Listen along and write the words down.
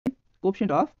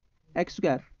Coefficient of x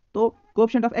square. तो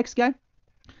coefficient of x क्या है,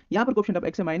 यहाँ पर कोएफिशिएंट ऑफ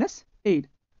एक्स है -8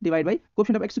 divide by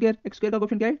coefficient of x square का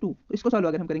कोएफिशिएंट क्या है 2। तो इसको सॉल्व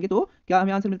अगर हम करेंगे तो क्या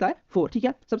हमें आंसर मिलता है 4। ठीक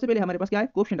है, सबसे पहले हमारे पास क्या है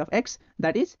coefficient of x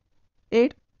that is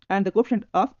 8 and the coefficient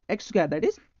of x square that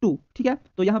is 2। ठीक है,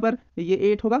 तो यहाँ पर ये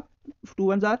 8 होगा, 2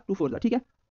 1 जार 2 4 जार। ठीक है,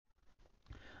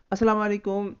 अस्सलाम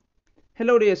वालेकुम,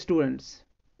 hello dear students,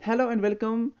 hello and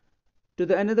welcome to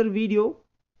the another video.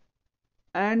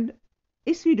 And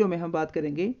इस वीडियो में हम बात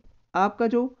करेंगे आपका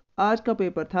जो आज का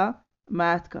पेपर था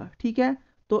मैथ का। ठीक है,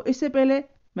 तो इससे पहले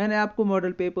मैंने आपको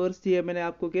मॉडल पेपर्स दिए, मैंने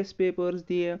आपको गेस्ट पेपर्स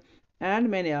दिए एंड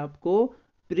मैंने आपको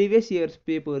प्रीवियस ईयर्स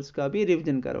पेपर्स का भी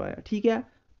रिवीजन करवाया। ठीक है,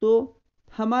 तो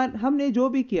हमने जो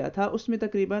भी किया था उसमें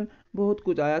तकरीबन बहुत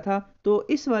कुछ आया था। तो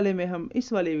इस वाले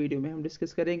वीडियो में हम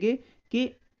डिस्कस करेंगे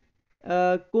कि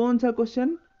कौन सा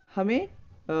क्वेश्चन हमें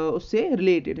उससे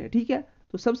रिलेटेड है। ठीक है,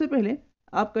 तो सबसे पहले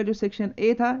आपका जो सेक्शन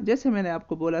ए था, जैसे मैंने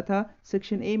आपको बोला था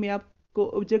सेक्शन ए में आपको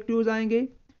ऑब्जेक्टिव्स आएंगे।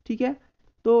 ठीक है,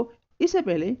 तो इससे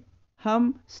पहले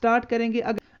हम स्टार्ट करेंगे।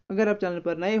 अगर आप चैनल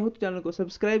पर नए हो तो चैनल को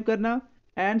सब्सक्राइब करना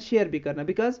एंड शेयर भी करना,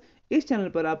 बिकॉज इस चैनल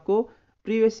पर आपको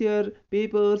previous year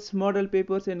papers, model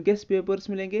papers and guest papers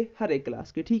मिलेंगे हर एक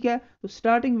क्लास के। ठीक है, तो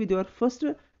starting with your first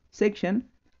section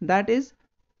that is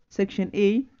section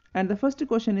A and the first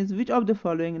question is which of the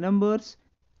following numbers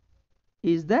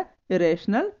is the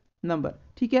irrational number.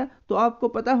 ठीक है, तो आपको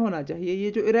पता होना चाहिए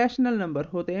ये जो इरेशनल नंबर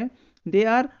होते हैं दे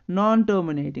आर नॉन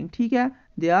टर्मिनेटिंग। ठीक है,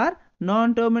 they are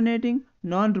non terminating,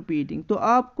 non repeating. तो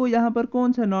आपको यहाँ पर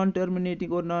कौन सा नॉन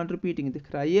टर्मिनेटिंग और नॉन रिपीटिंग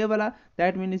दिख रहा है, ये वाला,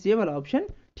 दैट मीन्स ये वाला ऑप्शन।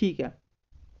 ठीक है,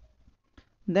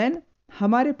 देन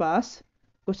हमारे पास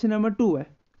क्वेश्चन नंबर 2 है।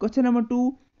 Question number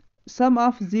 2, some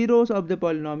of zeros of the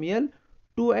polynomial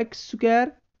 2x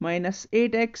square minus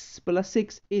 8x plus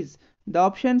 6 is, the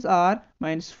options are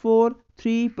 -4,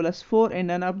 3 plus 4 and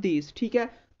none of these। ठीक है,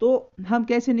 तो हम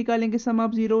कैसे निकालेंगे सम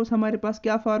ऑफ जीरोस, हमारे पास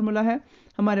क्या फार्मूला है,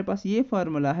 हमारे पास ये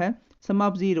फार्मूला है सम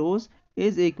of zeros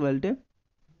is equal to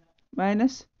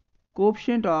minus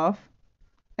coefficient of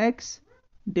x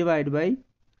divide by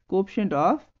coefficient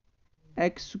of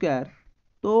x square.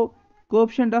 तो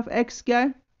कोएफिशिएंट ऑफ x क्या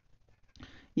है,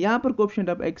 यहाँ पर कोएफिशिएंट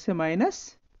ऑफ x है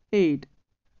 -8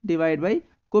 divide by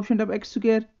coefficient of x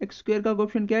square का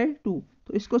कोएफिशिएंट क्या है 2।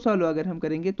 तो इसको सॉल्व अगर हम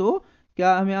करेंगे तो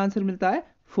क्या हमें आंसर मिलता है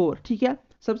 4। ठीक है,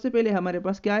 सबसे पहले हमारे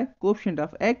पास क्या है coefficient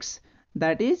of x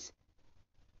that is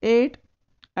 8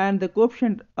 and the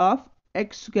coefficient of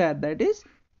x square that is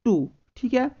 2।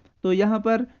 ठीक है, तो यहाँ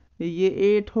पर ये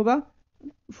 8 होगा,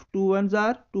 2 1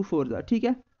 जार 2 4 जार। ठीक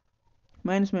है,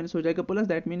 माइनस माइनस हो जाएगा प्लस,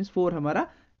 दैट मीन्स 4 हमारा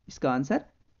इसका आंसर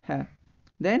है।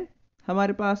 देन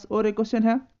हमारे पास और एक क्वेश्चन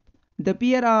है, the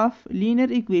pair of linear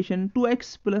equation 2x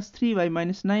plus 3y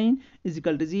minus 9 is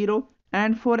equal to 0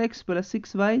 and 4x plus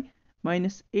 6y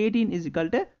minus 18 is equal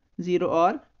to 0,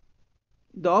 or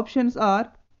the options are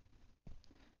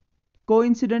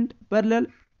coincident, parallel,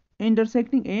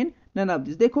 intersecting and none of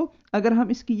this। देखो अगर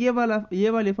हम इसकी ये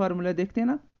वाले formula देखते हैं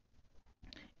ना,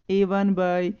 a1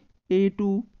 by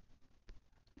a2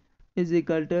 is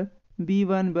equal to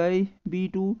b1 by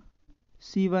b2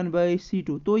 c1 by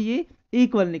c2, तो ये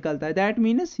इक्वल निकलता है, दैट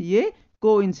मीन्स ये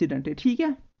कोइंसिडेंट है। ठीक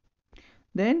है,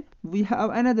 then we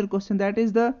have another question that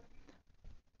is the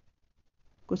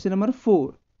question number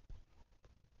 4।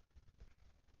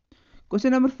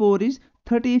 Question number 4 is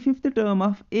 35th term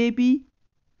of AP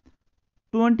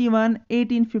 21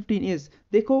 18 15 is.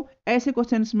 देखो ऐसे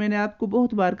क्वेश्चंस मैंने आपको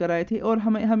बहुत बार कराए थे और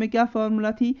हमें क्या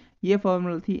फॉर्मूला थी, ये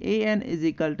फॉर्मूला थी an is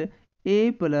equal to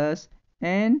a plus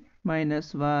n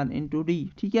minus 1 into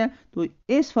D. ठीक है, तो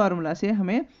इस फार्मूला से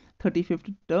हमें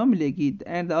 35th टर्म मिलेगी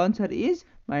एंड द आंसर इज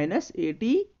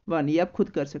 -81। ये आप खुद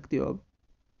कर सकते हो। अब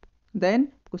देन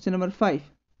क्वेश्चन नंबर 5,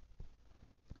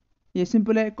 ये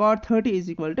सिंपल है, cot 30 is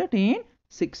equal to tan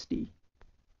 60।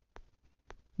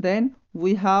 Then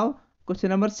we have question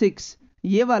number 6,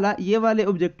 ये वाले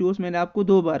ऑब्जेक्टिव्स मैंने आपको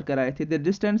 2 बार कराए थे। The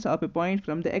distance of A point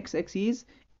from the x axis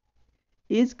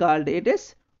is called it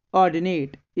is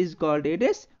ordinate, is called it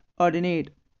is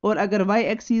ordinate, और अगर y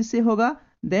axis से होगा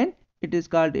then it is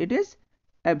called it is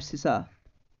abscissa.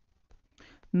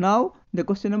 Now the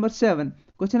question number 7,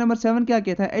 question number 7 क्या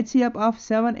कहता है, HCF of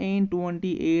 7 and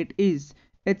 28 is,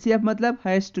 HCF मतलब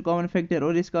highest common factor,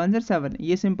 और इसका आंसर 7।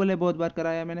 ये सिंपल है, बहुत बार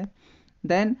कराया मैंने।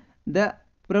 Then the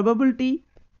probability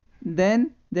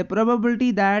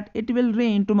that it will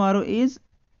rain tomorrow is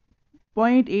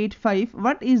 0.85।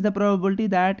 what is the probability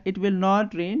that it will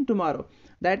not rain tomorrow,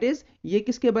 that is ये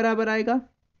किसके बराबर आएगा,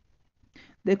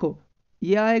 देखो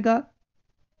ये आएगा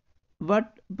what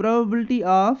probability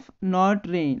of not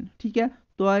rain। ठीक है,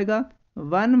 तो आएगा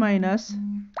 1 माइनस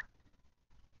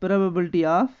probability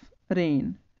of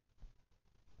rain,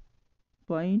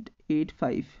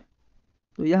 0.85।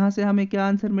 तो यहाँ से हमें क्या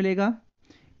आंसर मिलेगा?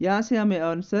 यहाँ से हमें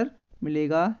आंसर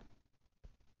मिलेगा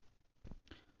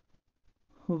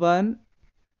 1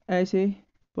 ऐसे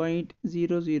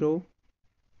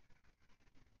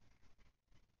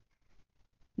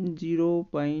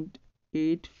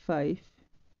 0.85,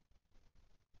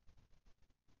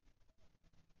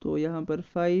 तो यहाँ पर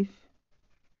 5,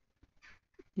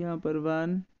 यहाँ पर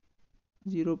 1,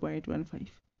 0.15।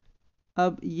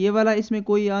 अब ये वाला इसमें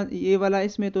ये वाला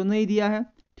इसमें तो नहीं दिया है,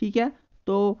 ठीक है।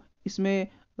 तो इसमें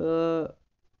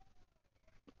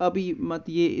अभी मत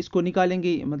ये इसको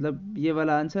निकालेंगे, मतलब ये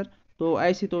वाला आंसर। तो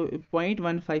ऐसे तो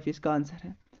 0.15 इसका आंसर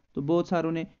है। तो बहुत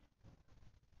सारों ने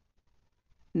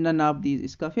नन ऑफ दीज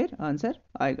इसका फिर आंसर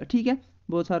आएगा, ठीक है।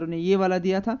 बहुत सारों ने ये वाला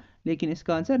दिया था, लेकिन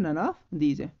इसका आंसर नन ऑफ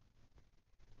दीज है।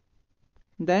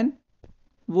 Then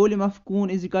volume of Coons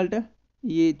is equal to,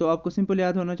 ये तो आपको सिंपल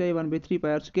याद होना चाहिए, 1/3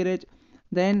 पाई are square H.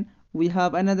 Then we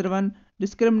have another one,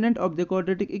 discriminant of the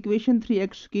quadratic equation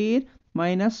 3x square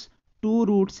minus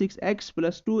 2√6x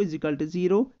plus 2 is equal to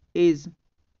 0 is,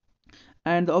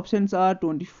 and the options are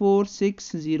 24, 6,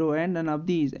 0 and none of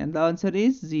these, and the answer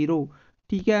is 0,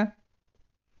 ठीक है।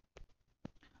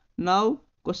 Now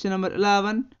question number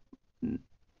 11,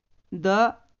 the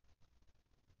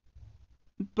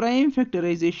prime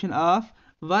factorization of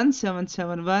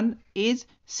 1771 is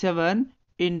 7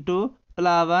 into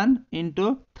 11 into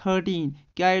 13।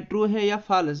 क्या ये true है या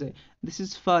false है? This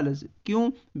is false.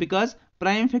 क्यों? Because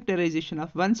prime factorization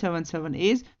of 177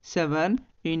 is 7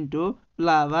 into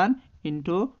 11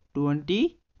 into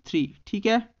 23, ठीक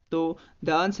है। तो the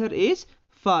answer is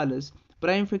false.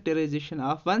 Prime factorization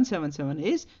of 177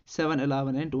 is 7,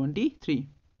 11 and 23।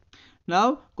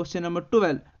 Now question number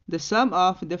 12, the sum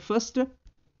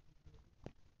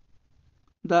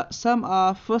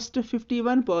of first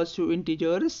 51 positive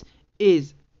integers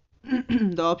is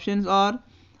the options are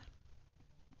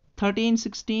 13,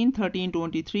 16, 13,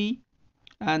 23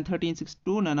 and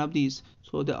 1362, none of these.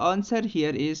 So the answer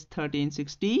here is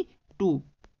 1362.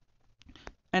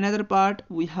 Another part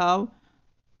we have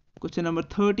question number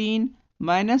 13,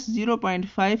 minus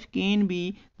 0.5 can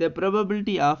be the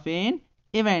probability of an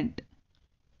event।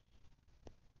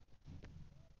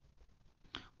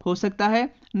 हो सकता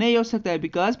है? नहीं हो सकता है,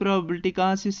 because probability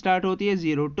कहां से start होती है?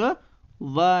 0 to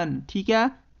 1, ठीक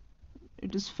है।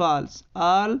 It is false.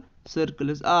 All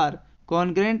circles are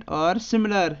congruent or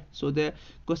similar, so the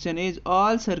question is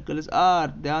all circles are,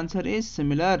 the answer is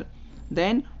similar.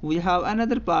 Then we have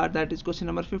another part, that is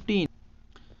question number 15.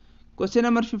 Question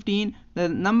number 15, the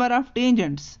number of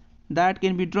tangents that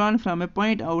can be drawn from a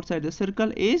point outside the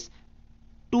circle is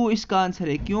 2, इसका answer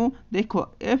है। क्यों? देखो,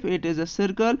 if it is a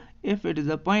circle, if it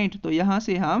is a point, तो यहां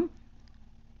से हम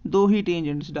 2 ही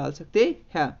tangents डाल सकते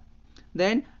हैं।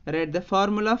 Then write the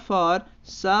formula for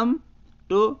sum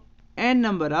to n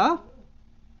number of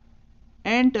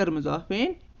n terms of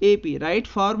an AP। Write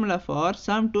formula for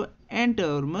sum to n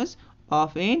terms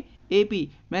of an AP।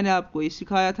 मैंने आपको ये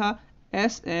सिखाया था,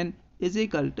 Sn is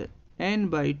equal to n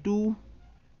by 2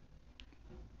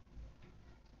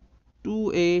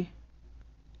 2a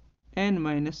n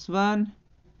minus 1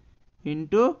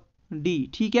 into d,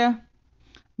 ठीक है।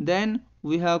 Then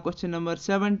we have question number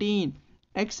 17,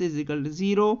 x is equal to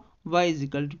 0, y is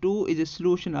equal to 2 is a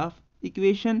solution of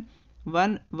equation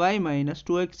 1y minus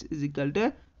 2x is equal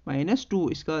to minus 2,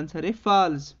 इसका answer है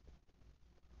false।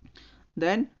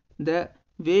 Then the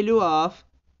value of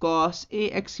cos a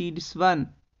exceeds 1,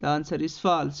 the answer is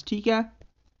false, ठीक है।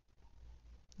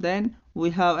 Then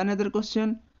we have another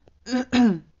question,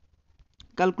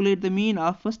 calculate the mean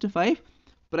of first 5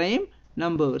 prime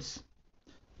numbers।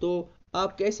 तो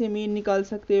आप कैसे mean निकाल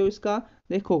सकते हो इसका?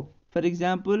 देखो, for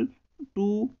example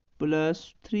 2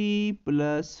 + 3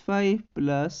 + 5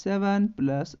 + 7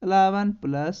 + 11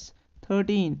 +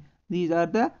 13, these are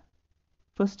the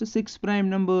first 6 prime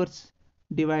numbers,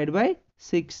 divide by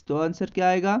 6, तो आंसर क्या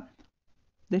आएगा?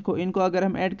 देखो, इनको अगर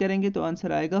हम ऐड करेंगे तो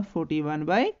आंसर आएगा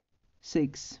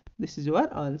 41/6, this is your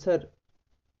answer.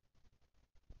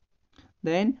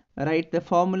 Then write the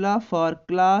formula for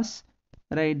class,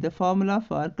 write the formula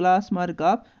for class mark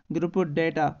of grouped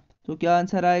data, तो क्या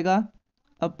आंसर आएगा?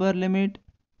 Upper limit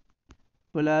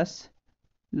plus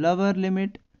lower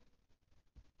limit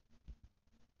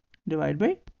divide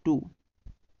by 2।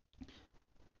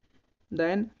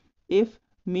 Then if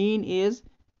mean is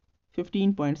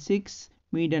 15.6,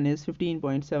 median is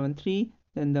 15.73,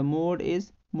 then the mode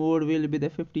will be the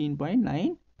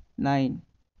 15.99।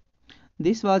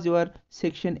 This was your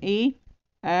section A,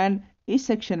 and इस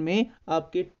section में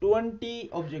आपके 20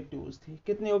 objectives थे।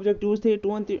 कितने objectives थे?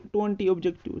 20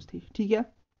 objectives थे, ठीक है।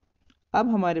 अब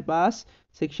हमारे पास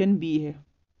सेक्शन बी है।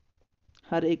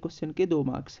 हर एक क्वेश्चन के 2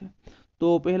 मार्क्स है।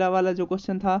 तो पहला वाला जो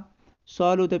क्वेश्चन था,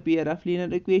 solve the pair of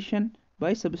linear equation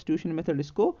by substitution method,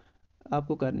 इसको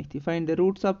आपको करनी थी। Find the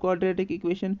roots of quadratic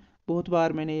equation, बहुत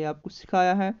बार मैंने ये आपको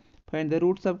सिखाया है। Find the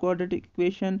roots of quadratic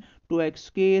equation,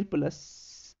 2x² plus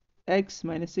x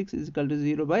minus 6 is equal to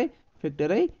 0 by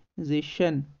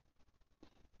factorization.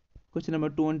 Question number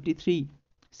 23,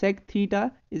 sec theta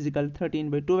is equal to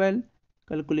 13/12.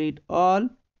 Calculate all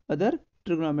other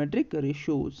trigonometric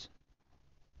ratios.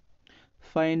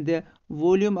 Find the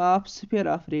volume of sphere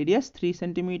of radius 3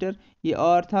 cm. ये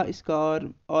और था, इसका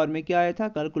और में क्या आया था?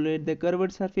 Calculate the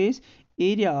curved surface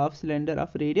area of cylinder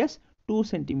of radius 2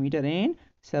 cm and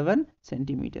 7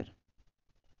 cm.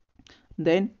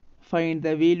 Then find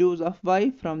the values of y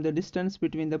from the distance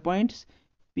between the points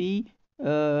P,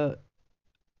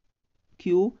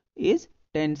 Q is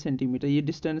 10 cm. ये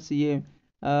डिस्टेंस, ये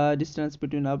डिस्टेंस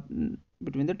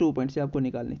बिटवीन द 2 पॉइंट्स आपको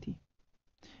निकालनी थी।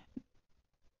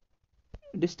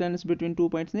 Distance between 2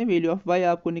 points ने value of y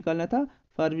आपको निकालना था,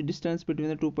 for distance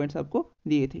between the 2 points आपको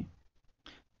दिए थे।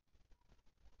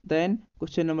 Then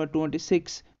question number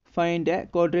 26, find a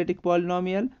quadratic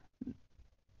polynomial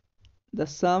the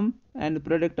some and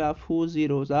product of whose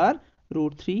zeros are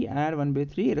 √3 and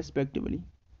 1/3 respectively.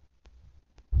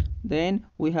 Then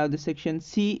we have the section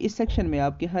C. इस section में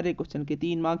आपके हर एक क्वेश्चन के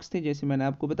 3 मार्क्स थे, जैसे मैंने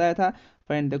आपको बताया था।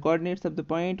 Find the coordinates of the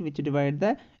point which divide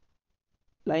the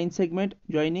line segment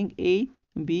joining A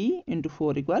B into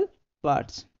 4 equal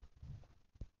parts.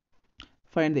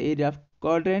 Find the area of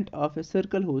quadrant of a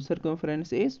circle whose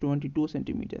circumference is 22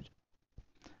 cm.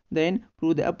 Then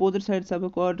prove the opposite sides of a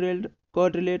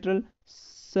quadrilateral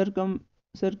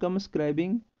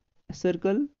circumscribing a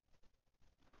circle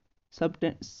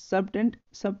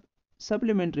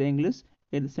supplementary angles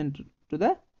at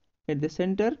the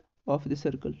center of the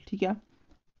circle. ठीक है।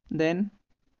 Then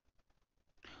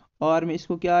और में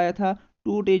इसको क्या आया था?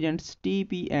 2 tangents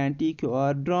TP and TQ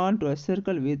are drawn to a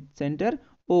circle with center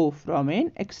O from an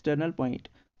external point.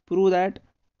 Prove that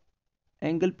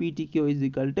angle PTQ is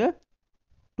equal to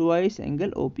twice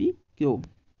angle OPQ.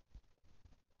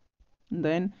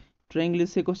 Then triangle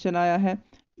से question आया है,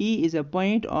 E is a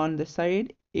point on the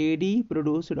side AD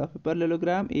produced of a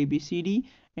parallelogram ABCD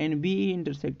and BE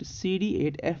intersects CD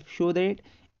at F. Show that.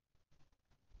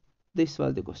 This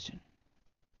was the question.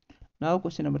 Now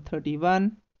question number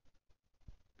 31.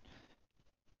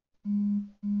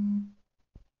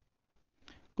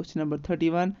 Question number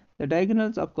 31. The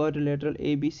diagonals of quadrilateral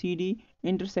ABCD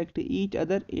intersect each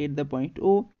other at the point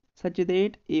O such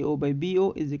that AO by BO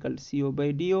is equal to CO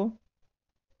by DO.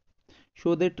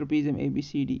 Show that trapezium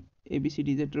ABCD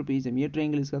is a trapezium. ये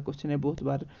triangle का question है, बहुत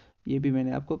बार ये भी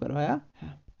मैंने आपको करवाया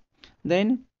है।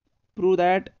 Then prove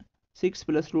that 6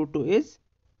 plus √2 is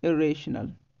irrational.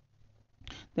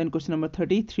 Then question number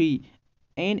 33.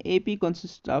 An AP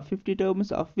consists of 50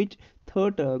 terms, of which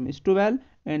third term is 12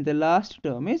 and the last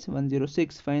term is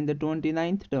 106. Find the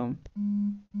 29th term.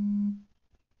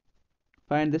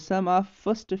 Find the sum of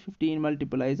first 15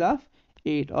 multiplies of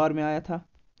 8, और में आया था।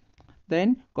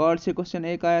 Then chord से question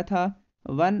एक आया था,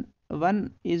 one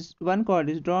chord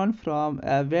is drawn from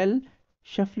a well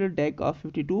shuffled deck of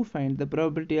 52. Find the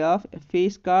probability of a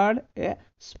face card a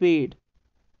spade.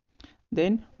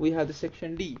 Then we have the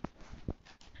section D.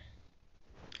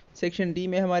 Section D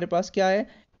में हमारे पास क्या है?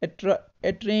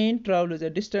 A train travels a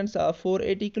distance of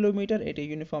 480 km at a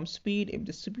uniform speed. If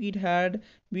the speed had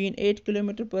been 8 km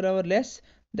per hour less,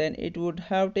 then it would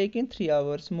have taken 3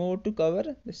 hours more to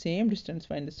cover the same distance.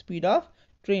 Find the speed of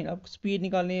train. आपको speed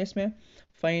निकालनी है इसमें.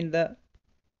 Find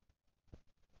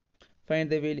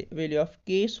the value of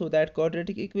k, so that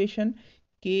quadratic equation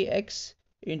kx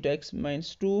into x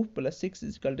minus 2 plus 6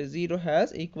 is equal to 0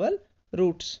 has equal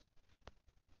roots.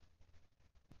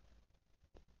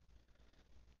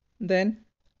 Then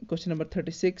question number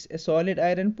 36. A solid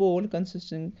iron pole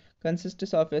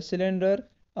consists of a cylinder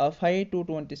of height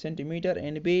 220 cm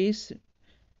and base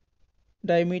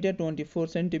diameter 24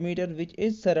 cm, which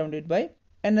is surrounded by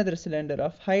another cylinder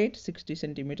of height 60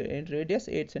 cm and radius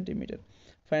 8 cm.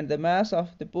 Find the mass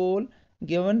of the pole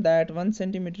given that 1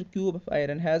 cm cube of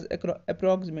iron has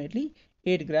approximately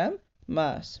 8 gram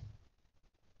mass.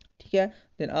 ठीक है।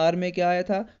 Then R में क्या आया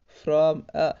था? From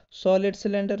a solid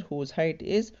cylinder whose height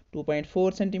is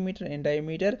 2.4 cm and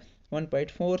diameter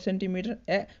 1.4 cm,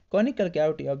 a conical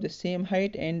cavity of the same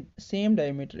height and same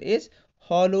diameter is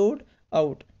hollowed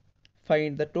out.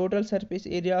 Find the total surface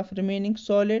area of remaining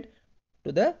solid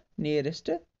to the nearest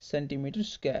centimeter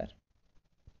square.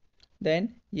 Then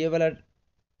ये वाला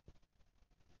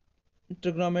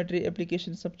trigonometry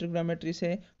applications of trigonometry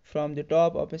से, from the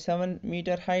top of a 7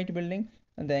 meter height building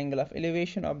and the angle of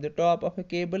elevation of the top of a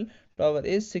cable tower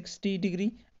is 60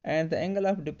 degree, and the angle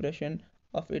of depression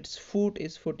of its foot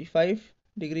is 45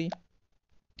 degree.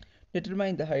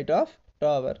 Determine the height of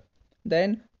tower.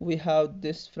 Then we have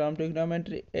this from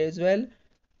trigonometry as well.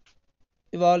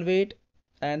 Evaluate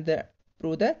and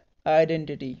prove the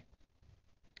identity.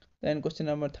 Then question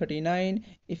number 39.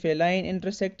 If a line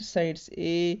intersects sides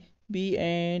A, B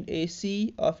and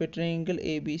AC of a triangle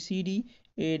ABCD,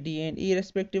 AD and E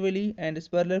respectively and is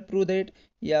parallel, prove that.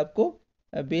 ये आपको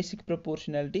basic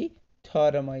proportionality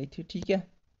theorem आई थी, ठीक है.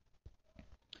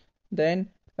 Then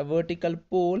a vertical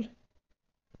pole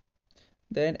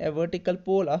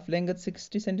of length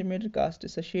 60 cm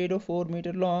casts a shadow 4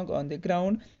 meter long on the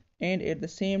ground, and at the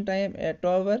same time a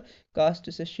tower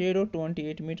casts a shadow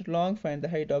 28 meter long. Find the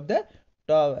height of the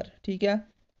tower. ठीक है.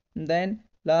 Then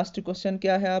last question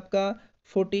क्या है आपका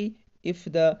 40. If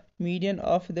the median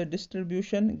of the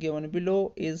distribution given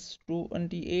below is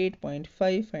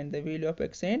 28.5, find the value of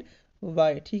x and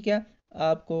y. ठीक है,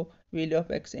 आपको value of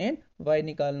x and y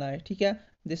निकालना है. ठीक है.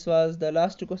 This was the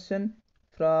last question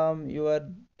from your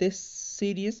this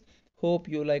series. Hope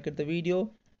you liked the video.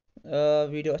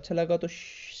 Video अच्छा लगा तो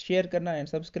शेयर करना एंड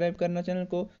सब्सक्राइब करना चैनल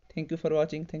को. Thank you for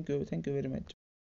watching. Thank you very much.